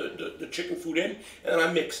I put the chicken food in, and then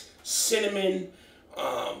I mix cinnamon,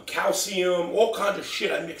 calcium, all kinds of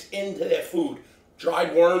shit I mix into their food.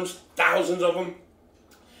 Dried worms, thousands of them.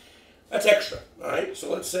 That's extra, all right?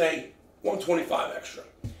 So let's say $125 extra.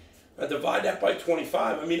 Now divide that by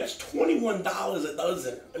 25. I mean, that's $21 a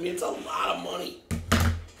dozen. I mean, it's a lot of money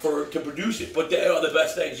to produce it, but they are the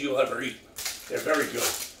best eggs you'll ever eat. They're very good.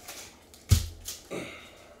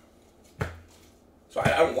 So I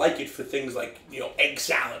don't like it for things like, egg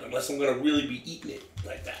salad, unless I'm going to really be eating it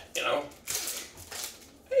like that,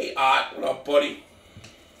 Hey, Art, what up, buddy?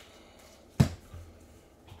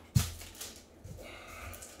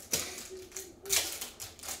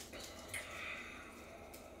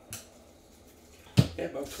 Yeah,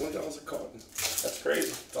 about $20 a carton. That's crazy.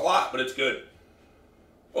 It's a lot, but it's good.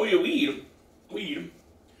 Oh yeah, we eat them. We eat them.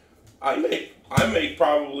 I make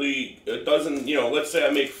probably a dozen, let's say I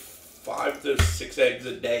make 5 to 6 eggs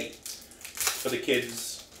a day for the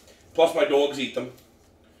kids. Plus my dogs eat them.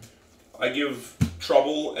 I give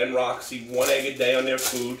Trouble and Roxy 1 egg a day on their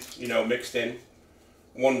food, mixed in.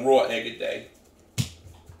 1 raw egg a day.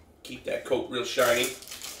 Keep that coat real shiny.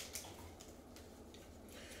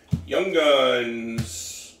 Young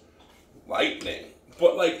Guns, Lightning.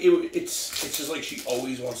 But it's just like she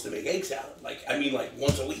always wants to make egg salad. Like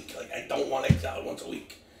once a week. Like I don't want egg salad once a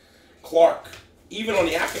week. Clark, even on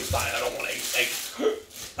the Atkins diet, I don't want egg.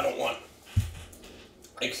 I don't want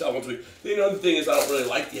egg salad once a week. The other thing is I don't really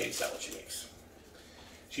like the egg salad she makes.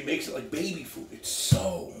 She makes it like baby food. It's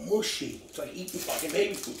so mushy. It's like eating fucking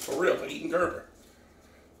baby food for real. It's like eating Gerber.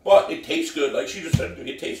 But it tastes good. Like she just said to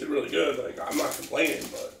me, it tasted really good. Like I'm not complaining,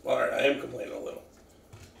 but alright, I am complaining a little.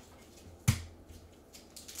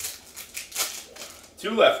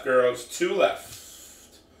 2 left, girls. 2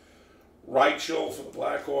 left. Rachel for the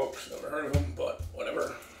Blackhawks. Never heard of him, but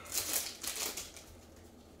whatever.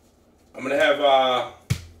 I'm going to have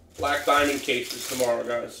Black Diamond cases tomorrow,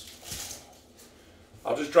 guys.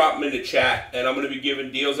 I'll just drop them in the chat, and I'm going to be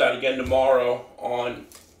giving deals out again tomorrow on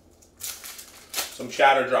some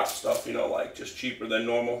chatter drop stuff, you know, like just cheaper than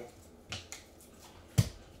normal.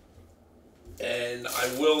 And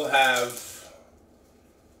I will have,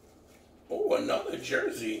 oh, another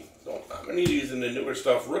jersey. Not many of these in the newer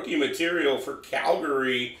stuff. Rookie material for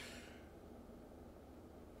Calgary.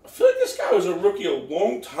 I feel like this guy was a rookie a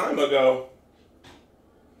long time ago.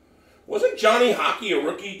 Wasn't Johnny Hockey a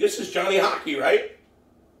rookie? This is Johnny Hockey, right?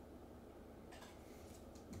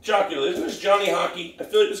 Jocular, isn't this Johnny Hockey? I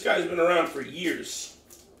feel like this guy's been around for years.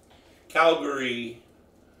 Calgary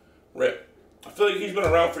rip. I feel like he's been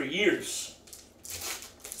around for years.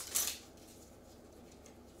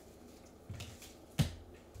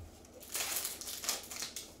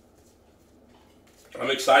 I'm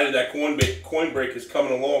excited that coin break is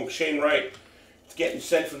coming along. Shane Wright, it's getting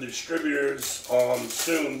sent from the distributors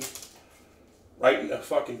soon. Right in the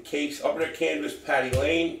fucking case. Upper Deck Canvas, Patty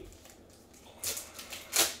Lane.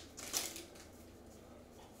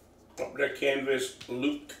 Upper Deck Canvas,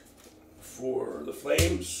 Luke for the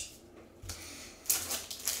Flames.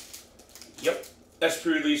 Yep. SP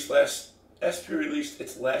released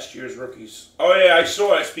it's last year's rookies. Oh yeah, I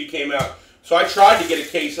saw SP came out. So I tried to get a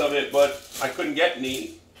case of it, but I couldn't get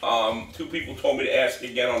any. 2 people told me to ask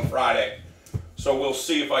again on Friday. So we'll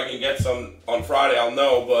see if I can get some on Friday. I'll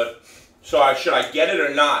know. But so should I get it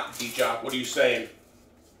or not, D-Jock? What are you saying?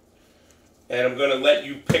 And I'm gonna let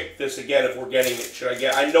you pick this again if we're getting it. Should I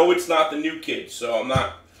get? I know it's not the new kid, so I'm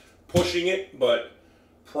not pushing it. But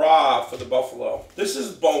Pra for the Buffalo. This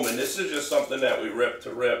is Bowman. This is just something that we rip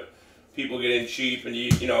to rip. People get in cheap, and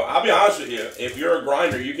you know, I'll be honest with you. If you're a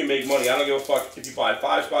grinder, you can make money. I don't give a fuck if you buy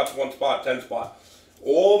 5 spots, 1 spot, 10 spot.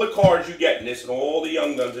 All the cards you get in this, and all the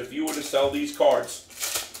Young Guns, if you were to sell these cards,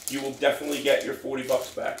 you will definitely get your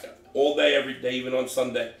 $40 back. All day, every day, even on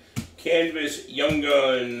Sunday. Canvas Young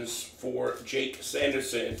Guns for Jake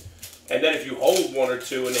Sanderson. And then if you hold 1 or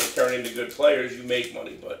 2 and they turn into good players, you make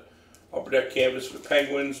money. But Upper Deck Canvas for the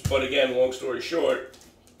Penguins. But again, long story short,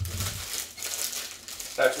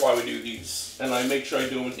 that's why we do these. And I make sure I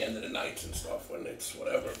do them at the end of the nights and stuff when it's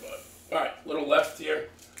whatever. But alright, little left here.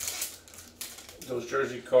 Those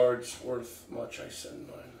jersey cards worth much. I send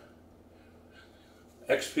mine.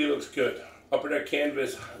 XP looks good. Upper Deck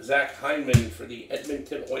Canvas, Zach Hyman for the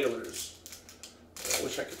Edmonton Oilers. I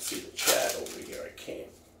wish I could see the chat over here. I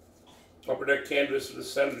can't. Upper Deck Canvas for the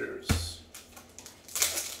Senators.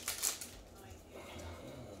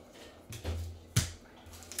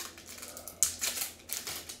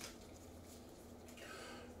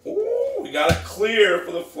 Ooh, we got a clear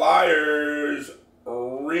for the Flyers.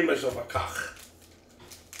 Remus of Akach.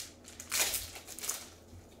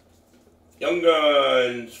 Young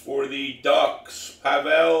Guns for the Ducks.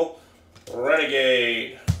 Pavel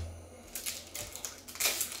Renegade.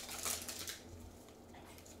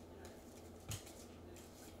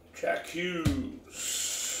 Jack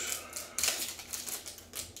Hughes.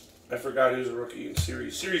 I forgot he was a rookie in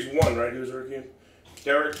Series 1, right? He was a rookie in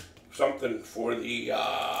Derek something for the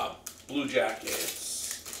Blue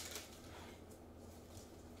Jackets.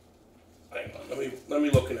 Hang on, let me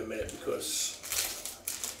look in a minute because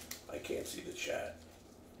I can't see the chat.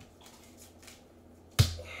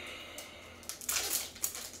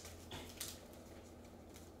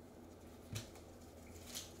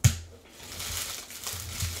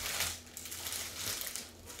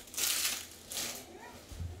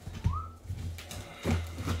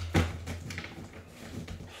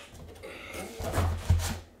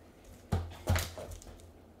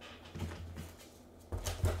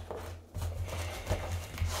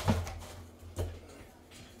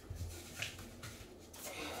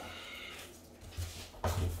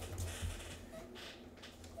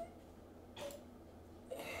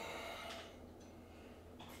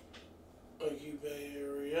 Bay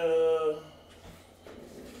Area.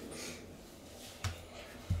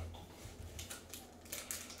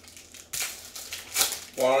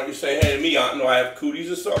 Why don't you say hey to me? I know I have cooties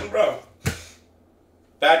or something, bro.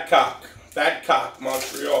 Badcock,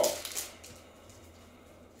 Montreal.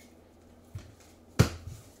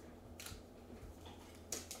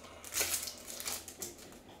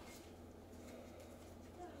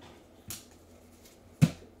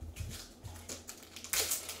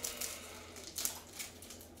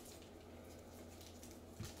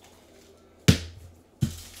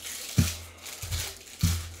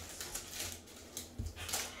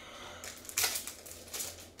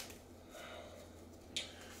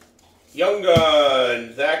 Young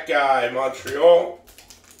Gun, that guy, Montreal.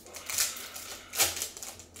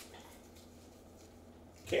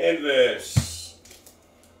 Canvas.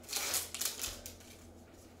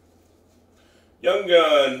 Young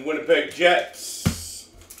Gun, Winnipeg Jets.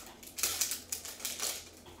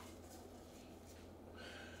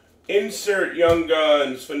 Insert Young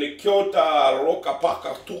Guns for Nikita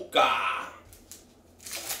Rokapakatuka.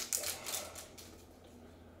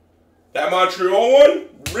 That Montreal one?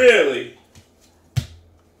 Really?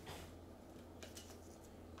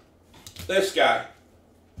 This guy.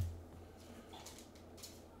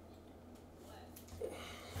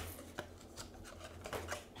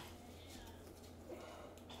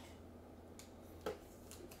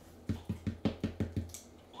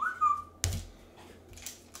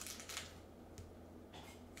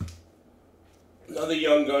 Another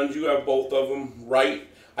Young Guns. You have both of them. Wright.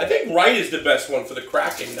 I think Wright is the best one for the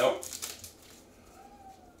Kraken, no?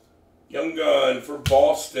 Young Gun for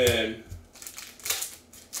Boston.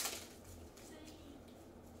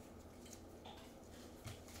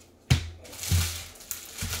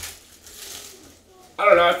 I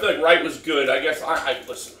don't know. I feel like Wright was good. I guess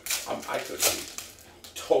listen. I could be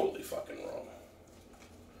totally fucking wrong.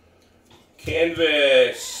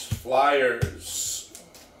 Canvas Flyers.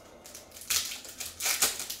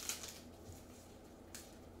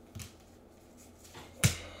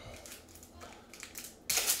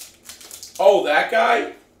 Oh, that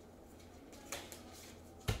guy?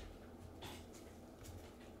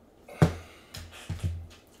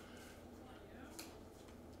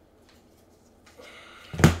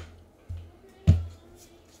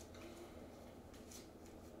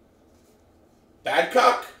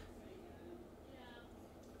 Badcock?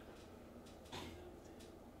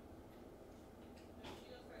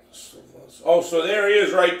 Oh, so there he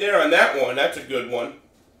is right there on that one. That's a good one.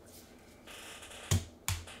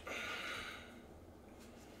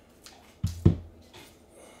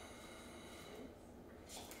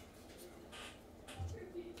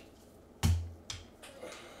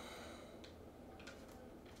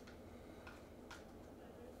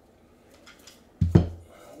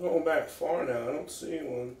 I'm going back far now. I don't see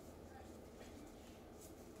one.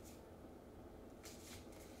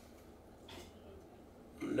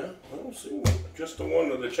 No, I don't see one. Just the one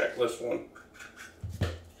of the checklist one.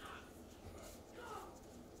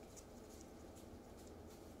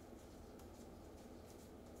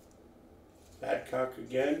 Badcock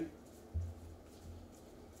again.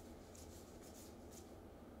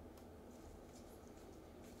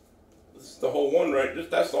 This is the whole one, right?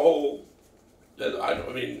 That's the whole.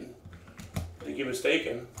 I mean, I think you're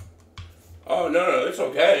mistaken. Oh, no, it's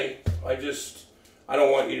okay. I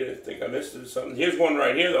don't want you to think I missed it or something. Here's one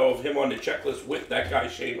right here, though, of him on the checklist with that guy,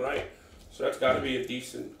 Shane Wright. So that's got to be a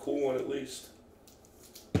decent, cool one at least.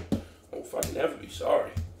 Won't fucking never be sorry.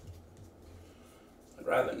 I'd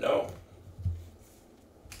rather know.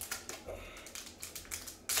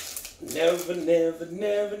 Never, never,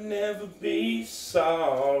 never, never be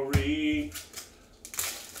sorry.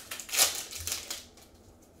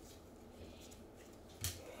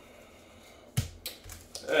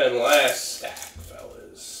 And last stack,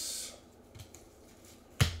 fellas.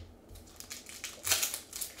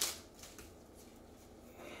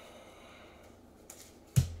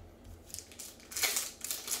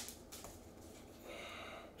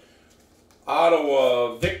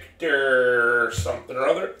 Ottawa, Victor, something or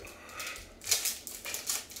other.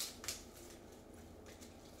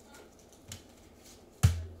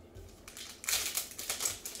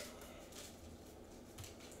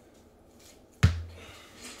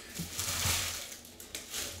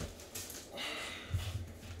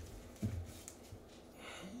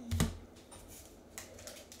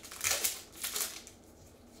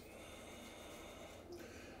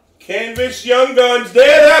 Canvas Young Guns.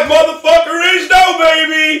 There that motherfucker is though,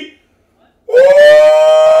 baby. Woo-wee!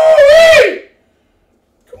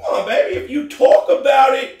 Come on, baby. If you talk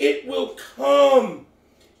about it, it will come.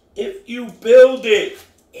 If you build it,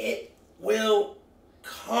 it will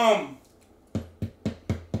come.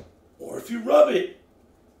 Or if you rub it.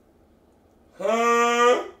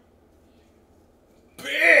 Huh?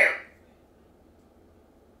 Bam!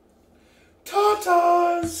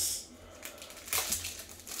 Tatas!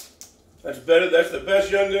 That's better. That's the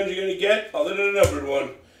best Young Guns you're going to get, other than a numbered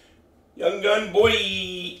one. Young Gun boy.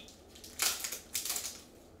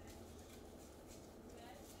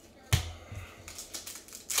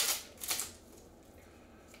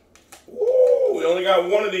 Woo, we only got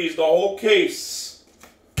one of these, the whole case.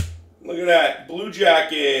 Look at that. Blue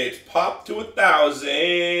Jackets. Pop to 1,000.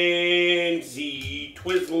 Z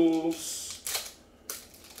Twizzles.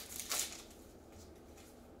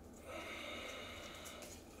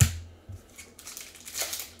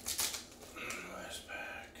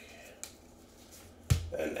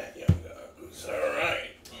 And that Young Guns. All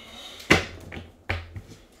right.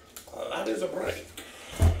 A lot there's a break.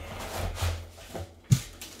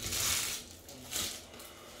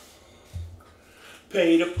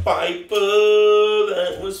 Pay the piper,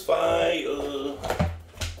 that was fire.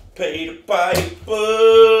 Pay the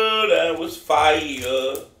piper, that was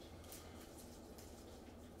fire.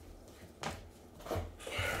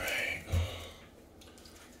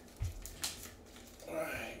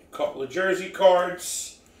 Alright, couple of jersey cards.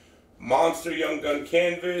 Monster Young Gun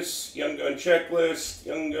Canvas, Young Gun Checklist,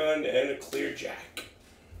 Young Gun, and a Clear Jack.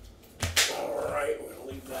 Alright, we're going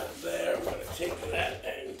to leave that there. We're going to take that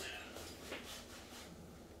and...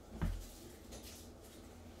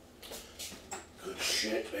 Good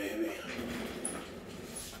shit, baby.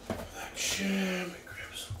 Action. Let me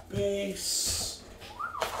grab some base.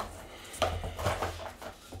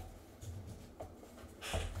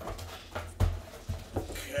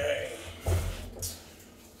 Okay.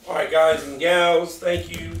 Alright, guys and gals, thank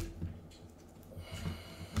you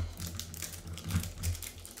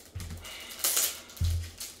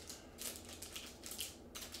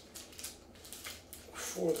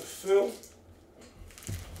for the fill.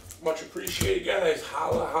 Much appreciated, guys.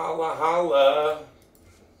 Holla, holla, holla.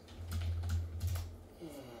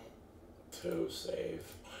 Toe save.